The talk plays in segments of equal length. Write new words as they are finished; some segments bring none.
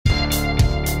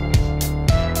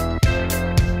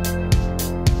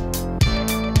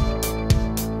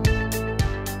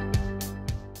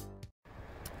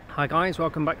Hi guys,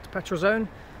 welcome back to Petrol Zone.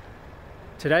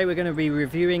 Today we're going to be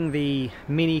reviewing the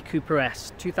Mini Cooper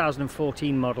S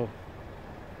 2014 model.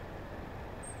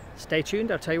 Stay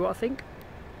tuned, I'll tell you what I think.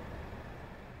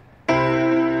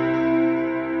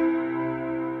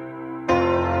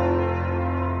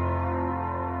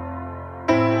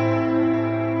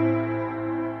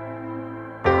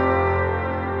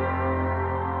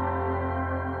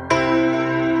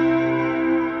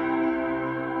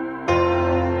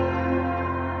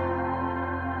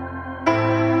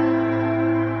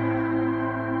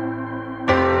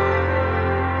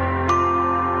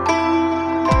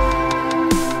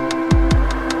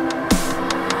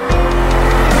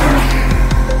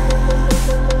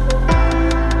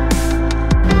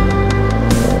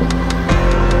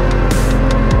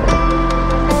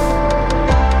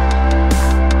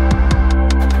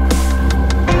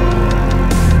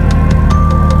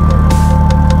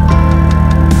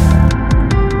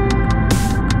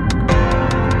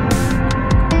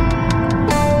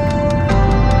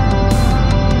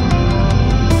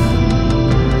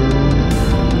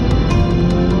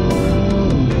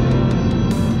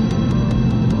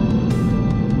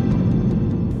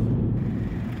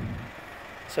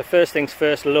 So first things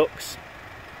first, looks.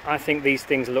 I think these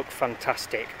things look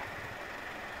fantastic,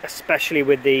 especially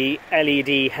with the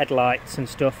LED headlights and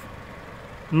stuff.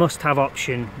 Must have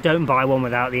option, don't buy one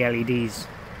without the LEDs.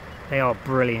 They are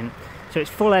brilliant. So it's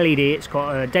full LED, it's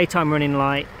got a daytime running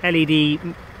light, LED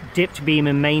dipped beam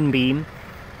and main beam.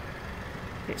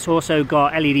 It's also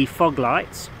got LED fog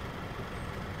lights.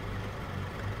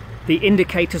 The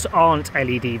indicators aren't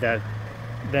LED though,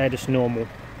 they're just normal.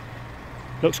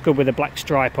 Looks good with a black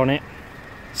stripe on it.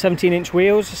 17-inch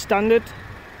wheels are standard.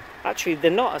 Actually, they're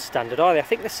not as standard, are they? I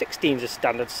think the 16s are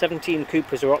standard. 17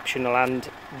 Coopers are optional, and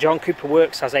John Cooper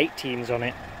Works has 18s on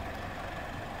it.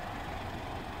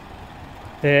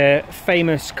 The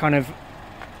famous kind of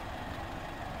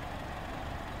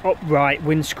upright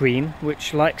windscreen,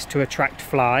 which likes to attract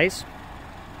flies.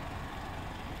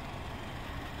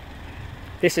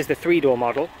 This is the 3-door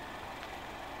model.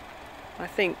 I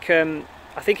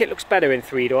think it looks better in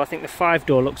 3-door. I think the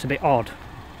 5-door looks a bit odd.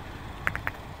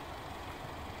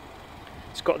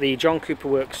 It's got the John Cooper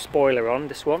Works spoiler on,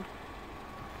 this one.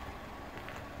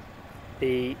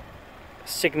 The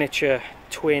signature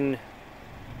twin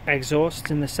exhaust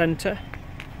in the centre.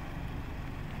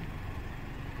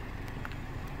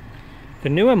 The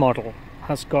newer model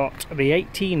has got the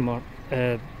 18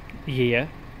 year.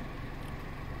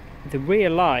 The rear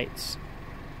lights,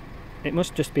 it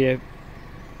must just be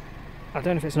I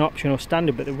don't know if it's an option or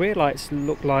standard, but the rear lights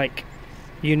look like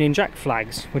Union Jack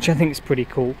flags, which I think is pretty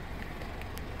cool.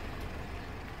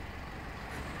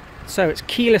 So it's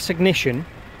keyless ignition.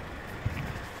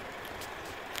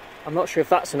 I'm not sure if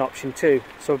that's an option too.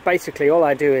 So basically all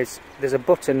I do is, there's a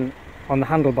button on the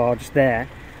handlebar just there.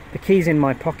 The key's in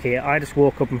my pocket, I just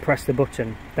walk up and press the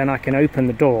button. Then I can open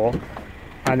the door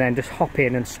and then just hop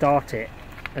in and start it.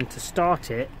 And to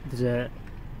start it, there's a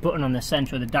button on the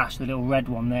centre of the dash, the little red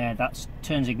one there, that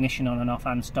turns ignition on and off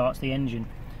and starts the engine.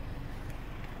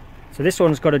 So this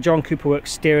one's got a John Cooper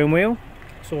Works steering wheel.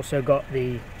 It's also got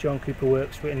the John Cooper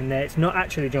Works written in there. It's not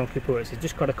actually John Cooper Works, it's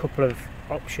just got a couple of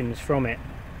options from it.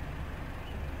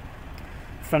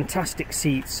 Fantastic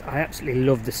seats, I absolutely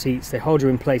love the seats. They hold you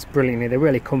in place brilliantly, they're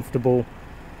really comfortable.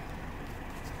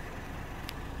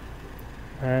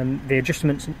 The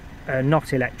adjustments are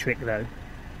not electric though.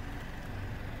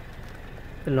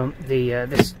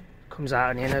 This comes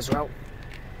out and in as well.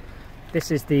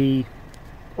 This is the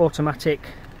automatic,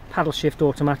 paddle shift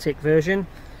automatic version.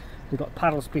 We've got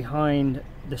paddles behind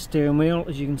the steering wheel,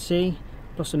 as you can see,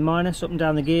 plus and minus, up and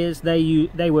down the gears.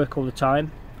 They work all the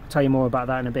time. I'll tell you more about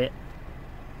that in a bit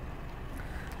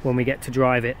when we get to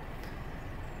drive it.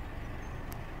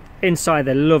 Inside,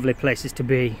 they're lovely places to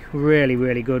be, really,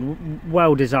 really good,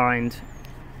 well designed.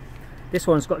 This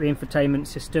one's got the infotainment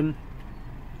system.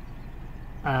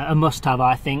 A must-have,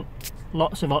 I think.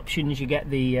 Lots of options. You get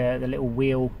the little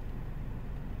wheel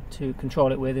to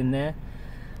control it with in there.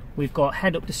 We've got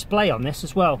head-up display on this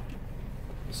as well.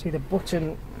 See the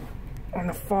button on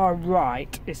the far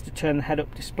right is to turn the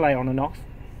head-up display on and off.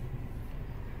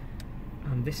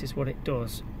 And this is what it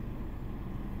does.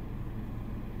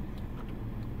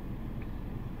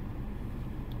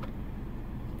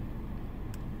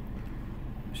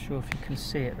 Not sure if you can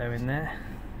see it there in there.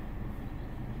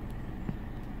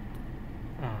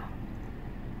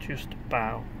 Just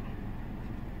about.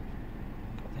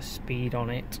 Got the speed on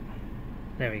it.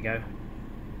 There we go.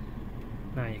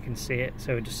 Now you can see it.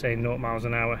 So we're just saying 0 miles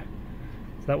an hour.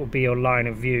 So that would be your line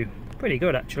of view. Pretty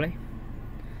good actually.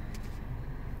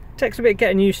 Takes a bit of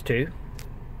getting used to.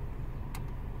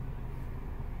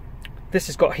 This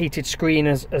has got heated screen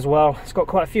as well. It's got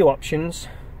quite a few options.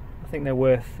 I think they're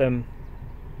worth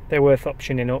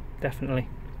optioning up, definitely.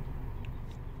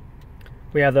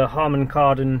 We have the Harman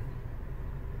Kardon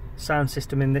sound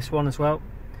system in this one as well.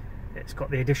 It's got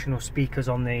the additional speakers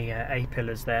on the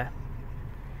A-pillars there.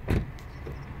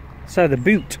 So the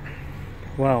boot,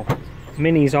 well,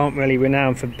 Minis aren't really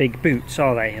renowned for big boots,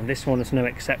 are they? And this one is no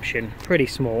exception. Pretty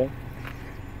small.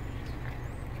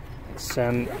 It's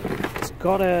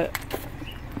got a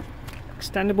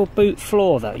extendable boot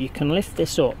floor though. You can lift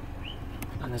this up,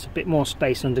 and there's a bit more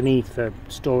space underneath for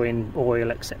storing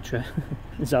oil, etc.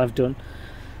 as I've done.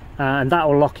 And that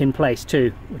will lock in place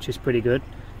too, which is pretty good.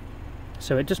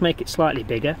 So it does make it slightly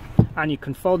bigger, and you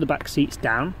can fold the back seats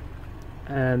down,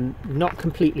 not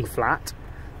completely flat.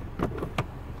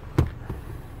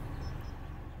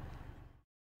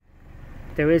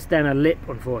 There is then a lip,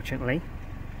 unfortunately,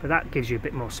 but that gives you a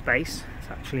bit more space. It's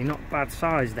actually not bad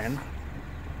size then.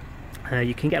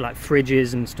 You can get like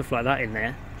fridges and stuff like that in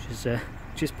there,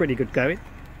 which is pretty good going.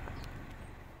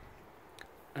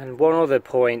 And one other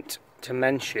point to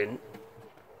mention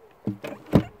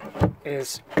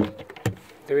is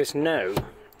there is no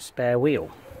spare wheel.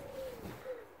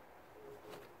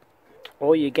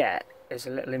 All you get is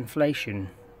a little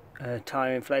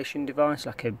tyre inflation device,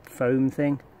 like a foam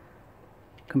thing.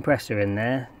 Compressor in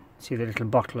there, see the little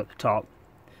bottle at the top.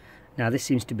 Now this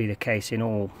seems to be the case in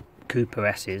all Cooper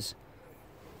S's,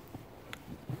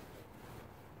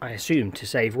 I assume to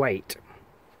save weight.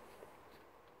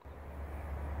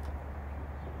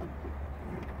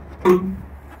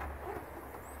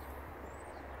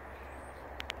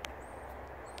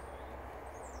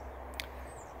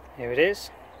 Here it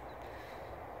is,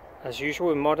 as usual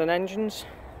with modern engines,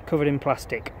 covered in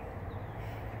plastic.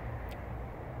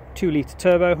 2-litre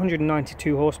turbo,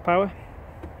 192 horsepower.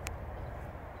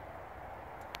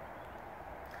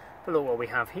 But look what we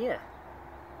have here.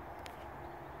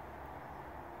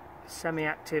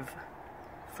 Semi-active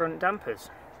front dampers,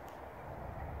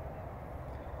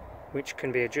 which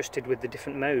can be adjusted with the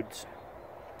different modes.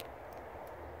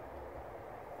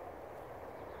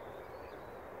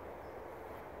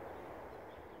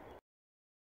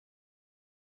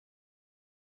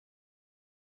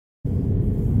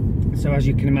 So as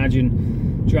you can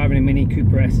imagine, driving a Mini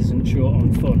Cooper S isn't short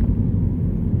on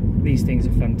fun. These things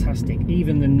are fantastic.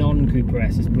 Even the non-Cooper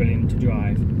S is brilliant to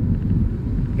drive,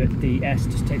 but the S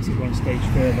just takes it one stage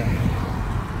further.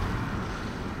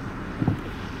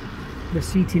 The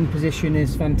seating position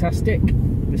is fantastic.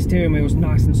 The steering wheel is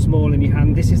nice and small in your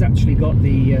hand. This has actually got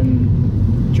the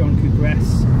John Cooper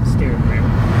S steering wheel.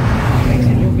 It makes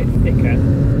it a little bit thicker,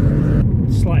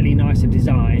 slightly nicer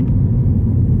design,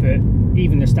 but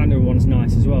even the standard one's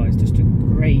nice as well. It's just a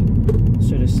great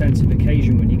sort of sense of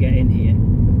occasion when you get in here.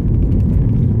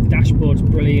 The dashboard's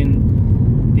brilliant.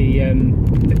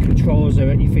 The controls are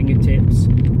at your fingertips.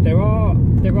 There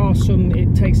are some,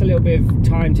 it takes a little bit of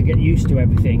time to get used to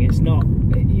everything. It's not,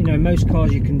 you know, most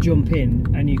cars you can jump in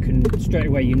and you can straight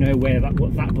away, you know where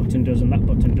what that button does and that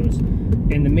button does.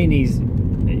 In the Minis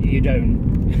you don't.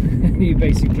 You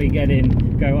basically get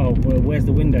in, go, oh well, where's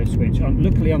the window switch?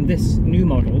 Luckily on this new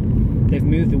model they've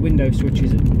moved the window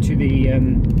switches to the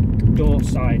door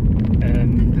side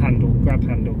grab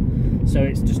handle, so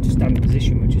it's just a standard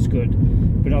position, which is good.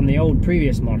 But on the old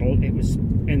previous model it was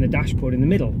in the dashboard in the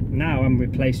middle. Now I'm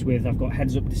replaced with, I've got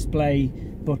heads up display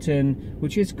button,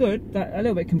 which is good. That a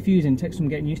little bit confusing, takes some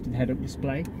getting used to the head up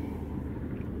display.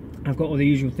 I've got all the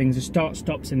usual things, the start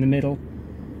stops in the middle.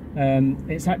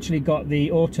 It's actually got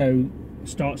the auto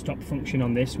start stop function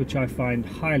on this, which I find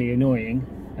highly annoying,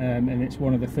 and it's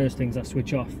one of the first things I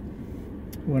switch off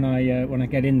when I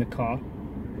get in the car.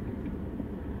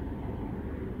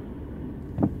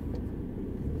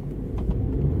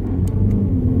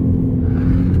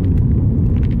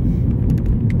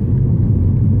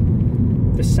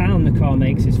 The sound the car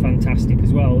makes is fantastic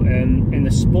as well. In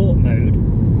the sport mode,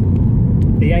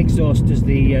 the exhaust does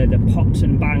the pops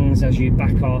and bangs as you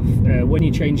back off. When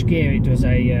you change gear, it does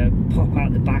a pop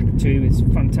out the back too. It's a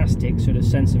fantastic sort of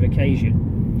sense of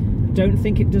occasion. I don't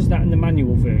think it does that in the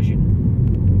manual version.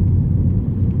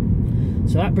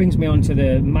 So that brings me on to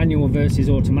the manual versus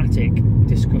automatic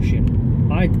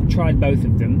discussion. I tried both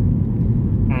of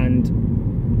them, and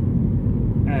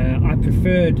I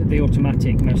preferred the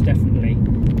automatic most definitely.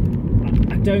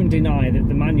 I don't deny that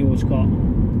the manual's got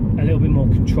a little bit more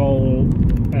control,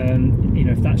 you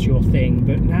know, if that's your thing,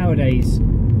 but nowadays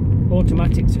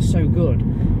automatics are so good.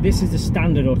 This is the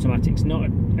standard automatics, not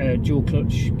a dual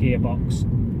clutch gearbox.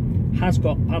 Has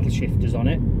got paddle shifters on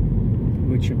it,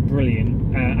 which are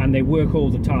brilliant, and they work all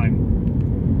the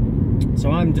time.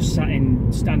 So I'm just sat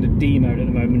in standard D mode at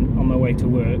the moment on my way to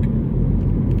work.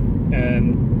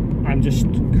 I'm just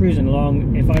cruising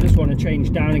along. If I just want to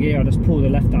change down a gear, I just pull the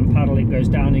left hand paddle, it goes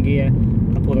down a gear.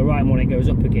 I pull the right one, it goes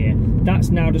up a gear. That's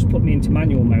now just put me into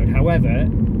manual mode. However,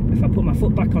 if I put my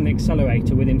foot back on the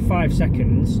accelerator, within 5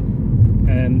 seconds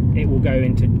it will go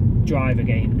into drive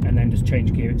again and then just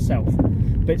change gear itself.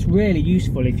 But it's really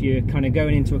useful if you're kind of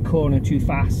going into a corner too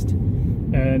fast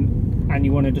and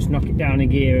you want to just knock it down a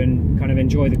gear and kind of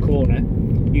enjoy the corner.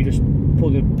 You just pull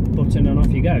the button and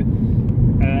off you go.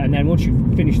 And then once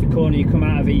you've finished the corner, you come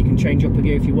out of it, you can change up a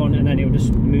gear if you want, and then it'll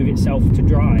just move itself to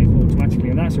drive automatically.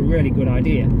 And that's a really good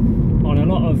idea. On a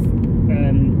lot of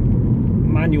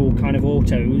manual kind of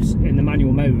autos, in the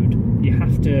manual mode, you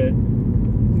have to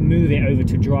move it over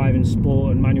to drive and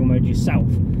sport and manual mode yourself.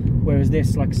 Whereas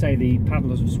this, like I say, the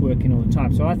paddler's just working all the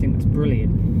time. So I think that's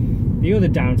brilliant. The other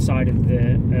downside of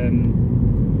the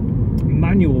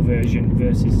manual version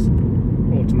versus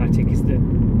automatic is the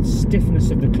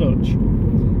stiffness of the clutch.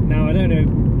 Now I don't know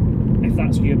if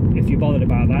that's if you're bothered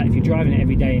about that. If you're driving it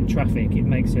every day in traffic, it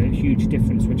makes a huge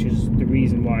difference, which is the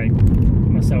reason why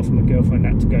myself and my girlfriend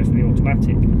had to go for the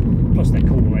automatic. Plus they're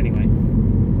cool anyway.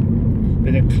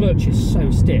 But the clutch is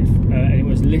so stiff, and it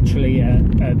was literally a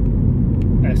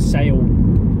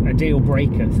deal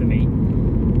breaker for me.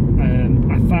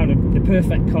 I found the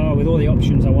perfect car with all the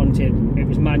options I wanted. It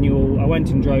was manual. I went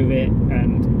and drove it,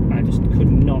 and I just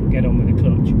could not get on with the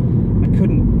clutch. I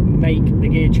couldn't make the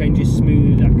gear changes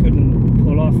smooth. I couldn't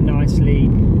pull off nicely.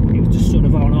 It was just sort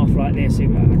of on off like this.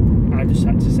 I just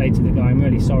had to say to the guy, I'm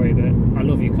really sorry, but I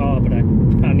love your car, but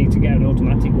I need to get an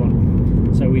automatic one.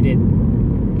 So we did.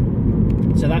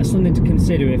 So that's something to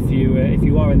consider if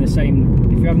you are in the same,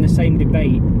 if you're having the same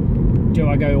debate. Do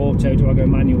I go auto? Do I go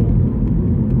manual?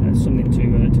 That's something to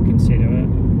consider.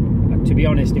 To be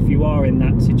honest, if you are in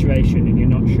that situation and you're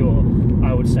not sure,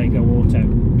 I would say go auto,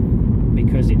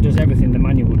 because it does everything the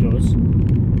manual does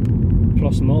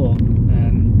plus more.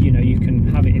 You know, you can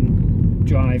have it in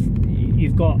drive.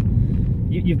 You've got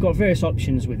various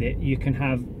options with it. You can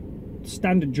have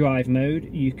standard drive mode.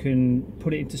 You can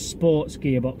put it into sports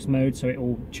gearbox mode, so it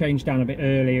will change down a bit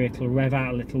earlier. It'll rev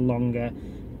out a little longer.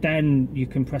 Then you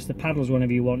can press the paddles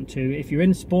whenever you want to. If you're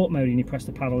in sport mode and you press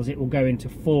the paddles, it will go into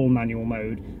full manual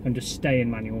mode and just stay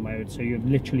in manual mode. So you've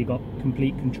literally got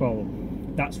complete control.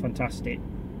 That's fantastic.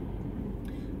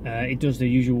 It does the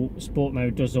usual sport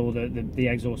mode, does all the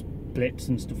exhaust blips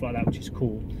and stuff like that, which is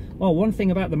cool. Well, one thing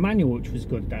about the manual which was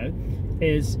good though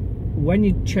is when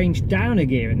you change down a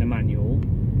gear in the manual,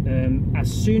 as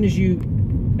soon as you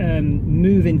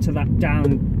move into that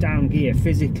down gear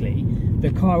physically,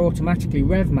 the car automatically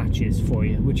rev matches for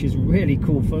you, which is a really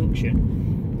cool function.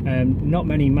 Not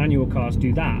many manual cars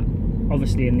do that.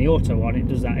 Obviously in the auto one it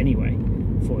does that anyway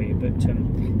for you, but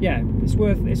yeah, it's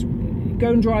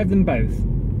go and drive them both,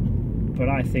 but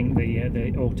I think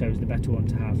the auto is the better one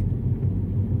to have.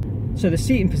 So the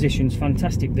seating position's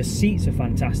fantastic, the seats are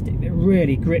fantastic, they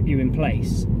really grip you in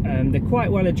place. They're quite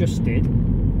well adjusted.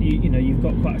 You know, you've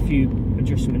got quite a few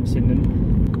adjustments in them.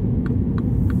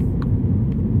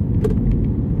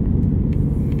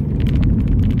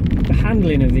 The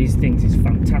handling of these things is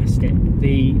fantastic.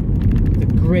 The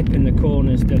grip in the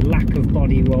corners, the lack of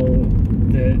body roll,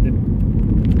 the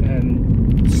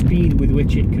speed with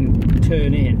which it can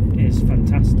turn in is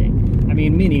fantastic. I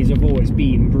mean, Minis have always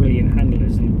been brilliant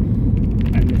handlers,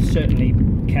 and they've certainly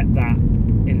kept that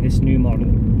in this new model.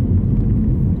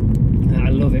 And I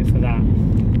love it for that.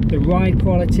 The ride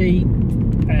quality,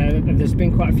 there's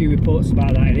been quite a few reports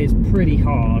about that. It is pretty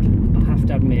hard, I have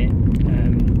to admit.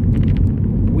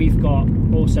 We've got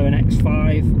also an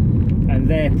X5, and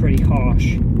they're pretty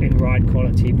harsh in ride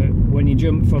quality, but when you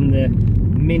jump from the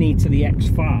Mini to the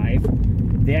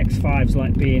X5's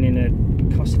like being in a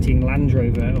Cossetine Land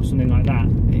Rover or something like that.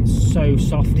 It's so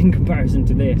soft in comparison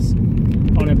to this.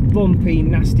 On a bumpy,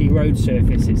 nasty road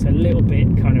surface, it's a little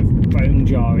bit kind of bone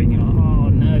jarring. You're like, oh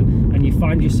no, and you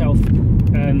find yourself,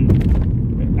 I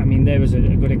mean, there was a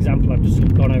good example. I've just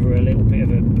gone over a little bit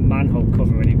of a manhole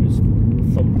cover and it was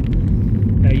thump.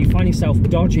 You find yourself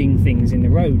dodging things in the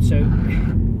road, so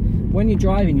when you're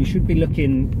driving you should be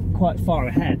looking quite far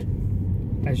ahead,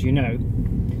 as you know,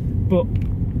 but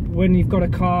when you've got a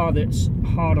car that's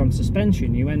hard on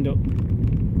suspension, you end up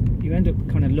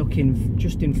kind of looking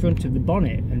just in front of the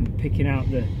bonnet and picking out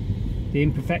the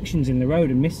imperfections in the road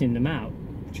and missing them out,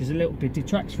 which is a little bit,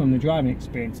 detracts from the driving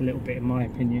experience a little bit, in my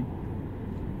opinion.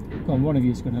 Go on, one of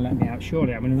you is going to let me out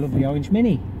surely. I'm in a lovely orange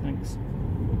Mini, thanks.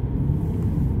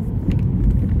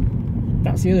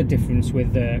 That's the other difference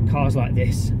with cars like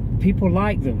this. People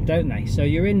like them, don't they? So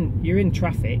you're in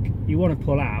traffic, you want to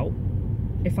pull out,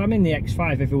 if I'm in the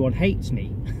X5, everyone hates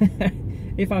me.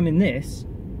 If I'm in this,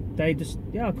 they just,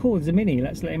 yeah, cool, there's a Mini,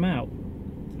 let's let him out.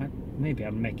 Maybe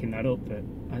I'm making that up, but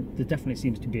there definitely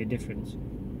seems to be a difference.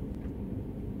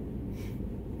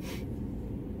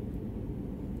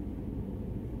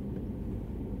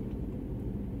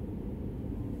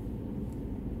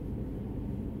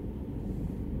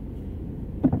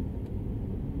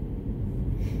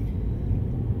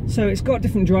 So it's got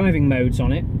different driving modes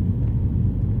on it.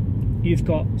 You've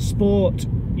got sport,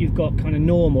 you've got kind of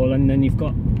normal, and then you've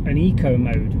got an eco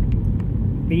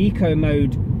mode. The eco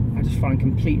mode I just find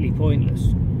completely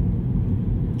pointless.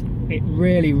 It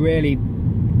really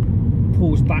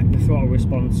pulls back the throttle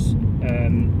response.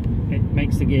 It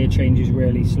makes the gear changes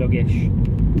really sluggish.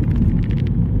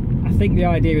 I think the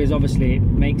idea is obviously it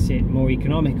makes it more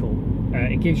economical.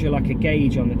 It gives you like a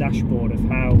gauge on the dashboard of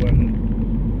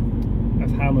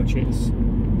how much it's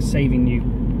saving you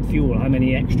fuel, how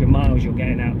many extra miles you're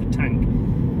getting out of the tank.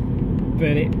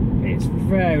 But it's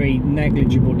very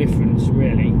negligible difference,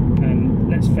 really.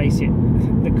 Let's face it,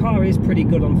 the car is pretty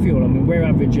good on fuel. I mean, we're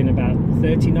averaging about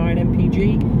 39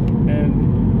 mpg,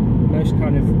 most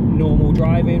kind of normal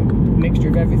driving, mixture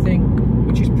of everything,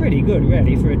 which is pretty good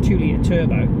really for a 2-litre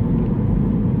turbo.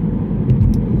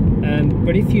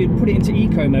 But if you put it into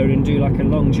eco mode and do like a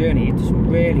long journey, it doesn't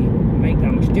really make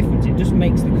that much difference. It just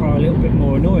makes the car a little bit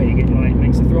more annoying. It like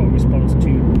makes the throttle response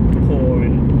too poor,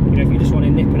 and you know, if you just want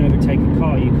to nip and overtake a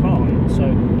car, you can't. So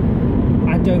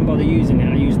I don't bother using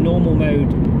it. I use normal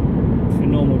mode for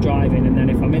normal driving, and then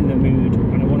if I'm in the mood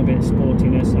and I want a bit of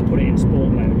sportiness, I put it in sport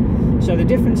mode. So the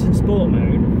difference in sport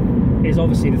mode is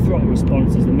obviously the throttle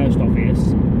response is the most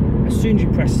obvious. As soon as you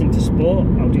press into sport,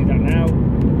 I'll do that now,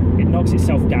 it knocks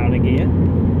itself down a gear,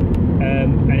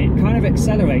 and it kind of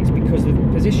accelerates because the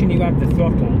position you have the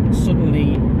throttle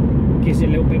suddenly gives it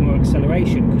a little bit more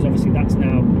acceleration, because obviously that's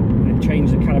now they've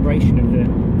changed the calibration of the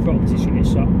throttle position.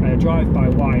 It's a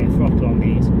drive-by-wire throttle on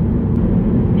these.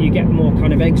 You get more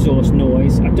kind of exhaust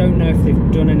noise. I don't know if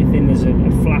they've done anything, there's a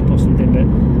flap or something, but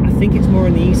I think it's more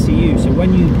in the ECU. So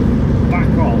when you back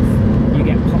off, you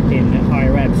get popping at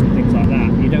higher revs and things like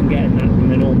that. You don't get that in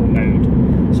the normal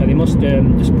mode. So they must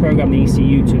just program the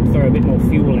ECU to throw a bit more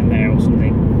fuel in there or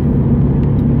something.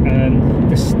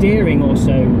 The steering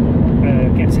also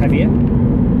gets heavier.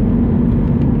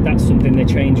 That's something they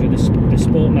changed with the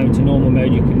sport mode to normal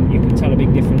mode. You can tell a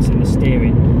big difference in the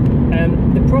steering.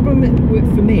 The problem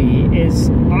for me is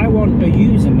I want a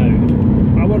user mode.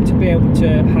 I want to be able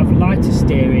to have lighter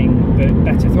steering but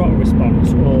better throttle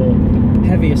response, or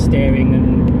heavier steering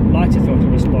and lighter throttle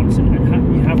response, and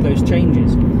you have those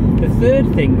changes. The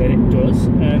third thing that it does,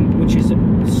 which is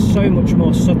so much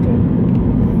more subtle,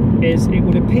 is it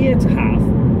would appear to have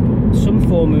some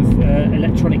form of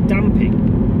electronic damping.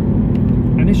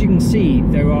 And as you can see,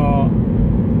 there are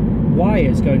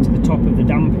wires going to the top of the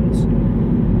dampers.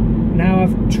 Now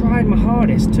I've tried my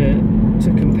hardest to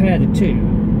compare the two,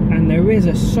 and there is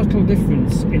a subtle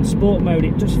difference. In sport mode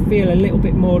it does feel a little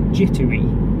bit more jittery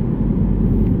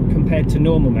compared to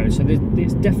normal mode, so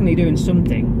it's definitely doing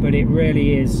something, but it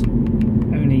really is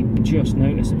only just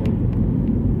noticeable.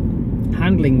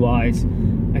 Handling wise,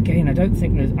 again, I don't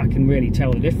think that I can really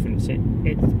tell the difference.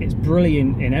 It's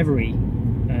brilliant in every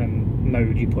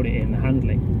mode you put it in, the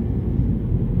handling.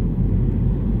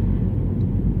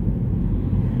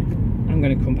 I'm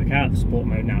going to come back out of sport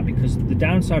mode now, because the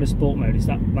downside of sport mode is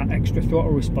that extra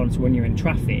throttle response when you're in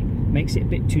traffic makes it a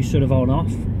bit too sort of on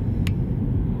off,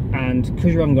 and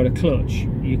because you haven't got a clutch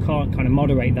you can't kind of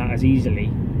moderate that as easily.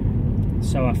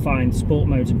 So I find sport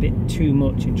mode's a bit too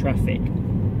much in traffic.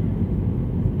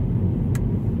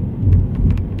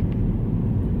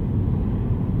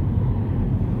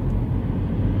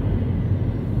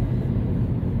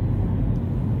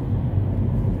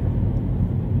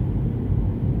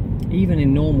 Even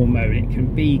in normal mode it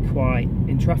can be quite,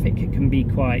 in traffic it can be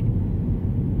quite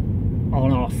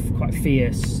on off, quite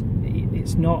fierce.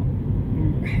 It's not,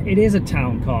 it is a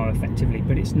town car effectively,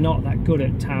 but it's not that good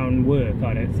at town work,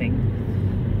 I don't think.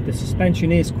 The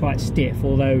suspension is quite stiff,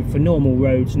 although for normal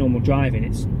roads, normal driving,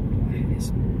 it's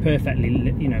perfectly,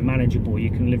 you know, manageable.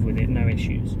 You can live with it, no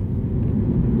issues.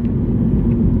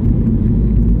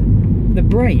 The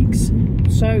brakes,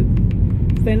 so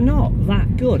they're not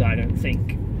that good, I don't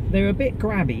think. They're a bit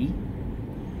grabby.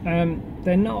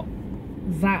 They're not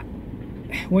that,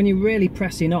 when you're really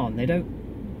pressing on, they don't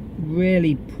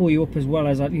really pull you up as well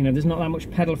as, you know, there's not that much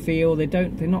pedal feel. They're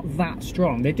not that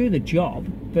strong. They do the job,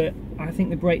 but I think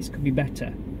the brakes could be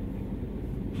better.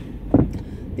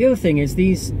 The other thing is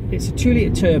it's a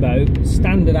 2-litre turbo.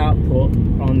 Standard output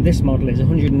on this model is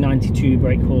 192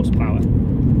 brake horsepower,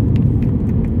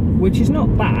 which is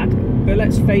not bad. But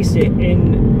let's face it,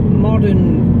 in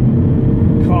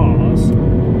modern cars,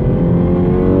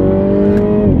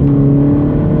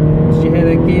 did you hear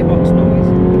the gearbox noise?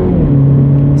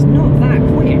 It's not that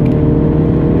quick.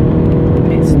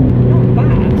 It's not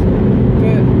bad,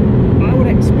 but I would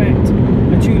expect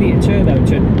a 2-litre turbo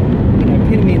to, you know,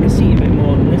 pin me in the seat a bit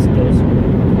more than this does.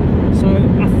 So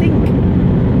I think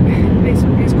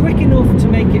it's quick enough to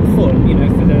make it fun, you know,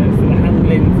 for the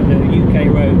handling, for the UK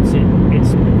roads.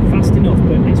 It's fast enough,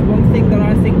 but it's one thing that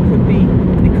I think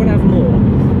they could have more.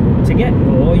 To get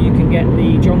more, you can get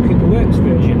the John Cooper Works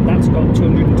version. That's got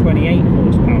 228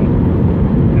 horsepower.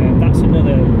 That's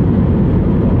another,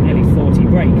 nearly 40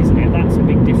 brake, isn't it? That's a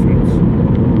big difference.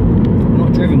 I've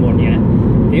not driven one yet.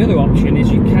 The other option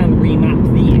is you can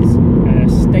remap these.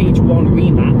 Stage 1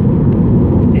 remap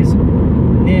is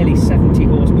nearly 70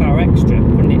 horsepower extra,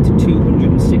 putting it to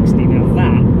 260. Now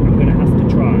that I'm going to have to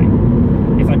try.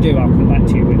 If I do, I'll come back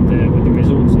to you with the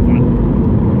results of that.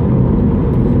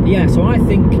 But yeah, so I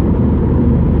think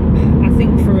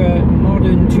for a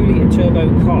modern 2-litre turbo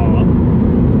car,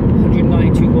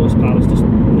 192 horsepower is just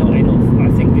not enough. I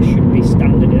think this should be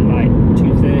standard at like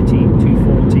 230,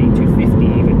 240, 250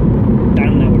 even.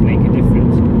 Damn, that would make a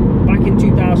difference. Back in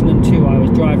 2002, I was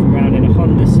driving around in a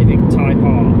Honda Civic Type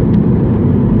R.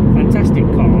 Fantastic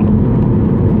car.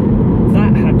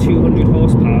 That had 200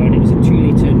 horsepower and it was a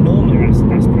 2-litre normally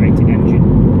aspirated engine.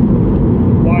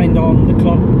 Wind on the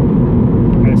clock,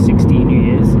 16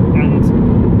 years, and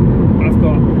I've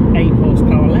got 8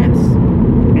 horsepower less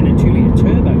in a 2-litre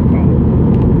turbo car,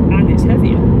 and it's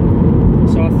heavier.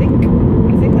 So I think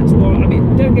that's what, I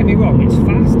mean, don't get me wrong, it's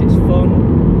fast, it's fun,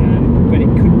 but it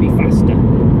could be faster,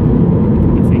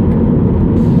 I think.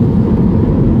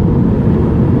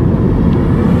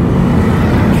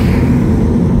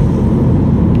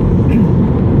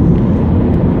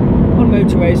 On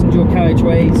motorways and dual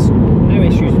carriageways, no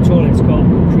issues at all. It's got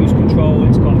cruise control,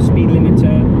 it's got a speed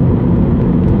limiter.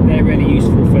 They're really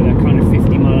useful for the kind of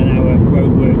 50 mile an hour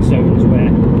roadwork zones